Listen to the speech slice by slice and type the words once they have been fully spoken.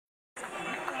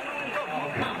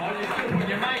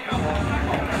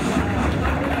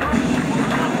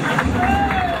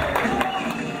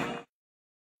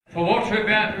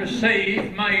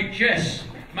received made Jess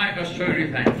make us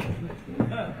truly thankful.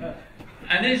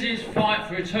 And as his fight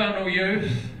for eternal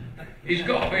youth, he's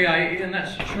got to be 80, and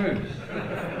that's the truth.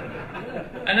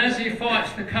 And as he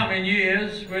fights the coming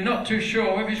years, we're not too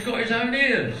sure if he's got his own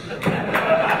ears. With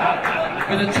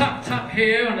a tuck-tuck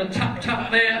here and a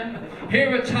tuck-tuck there,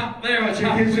 here a tuck, there a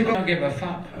tuck, we don't give a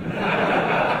fuck.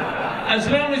 As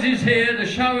long as he's here to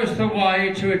show us the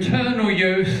way to eternal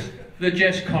youth, the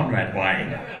Jess Conrad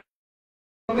way.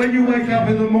 When you wake up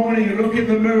in the morning and look in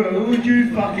the mirror, who would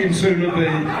you fucking sooner be?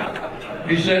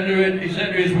 He said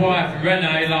to his wife,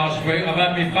 Renee, last week, I've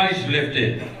had my face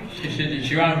lifted. She said, it's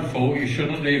your own fault, you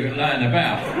shouldn't leave it laying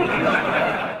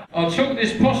about. I took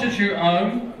this prostitute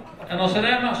home, and I said,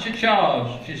 how much do you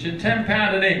charge? She said,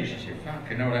 £10 an inch. She said,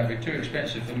 fucking hell, that'd be too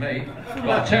expensive for me. But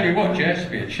I tell you what, Jess,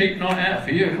 it'd be a cheap night out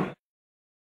for you.